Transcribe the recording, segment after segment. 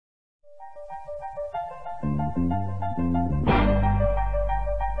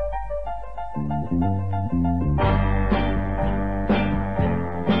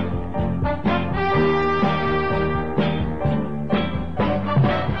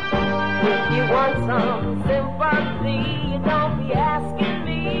If you want some sympathy, don't be asking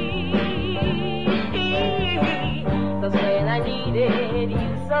me. 'Cause when I needed you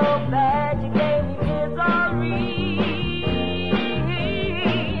so bad, you gave me misery.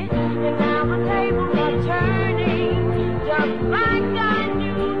 And now the tables are turning, just like I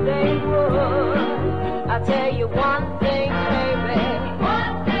knew they would. I'll tell you one thing, baby.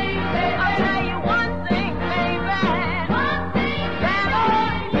 One thing, baby. I'll tell you one thing, baby. One thing, baby.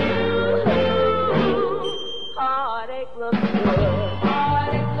 Heartache looks good.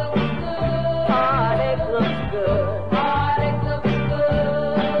 Heartache looks good. Heartache looks good. Heartache looks good.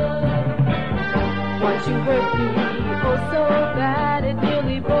 Once you hurt me, oh so bad, it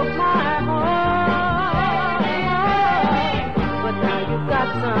nearly broke my heart. But now you've got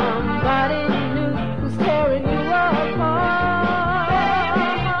somebody new who's tearing you apart.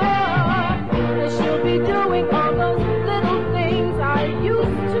 And she'll be doing all those little things I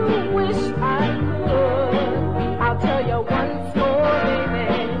used to wish I could. I'll tell you once more, baby.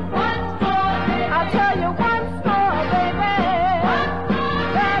 Once more, baby. I'll tell you once more, baby.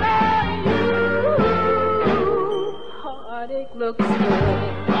 That you, heartache looks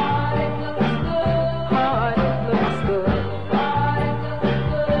good.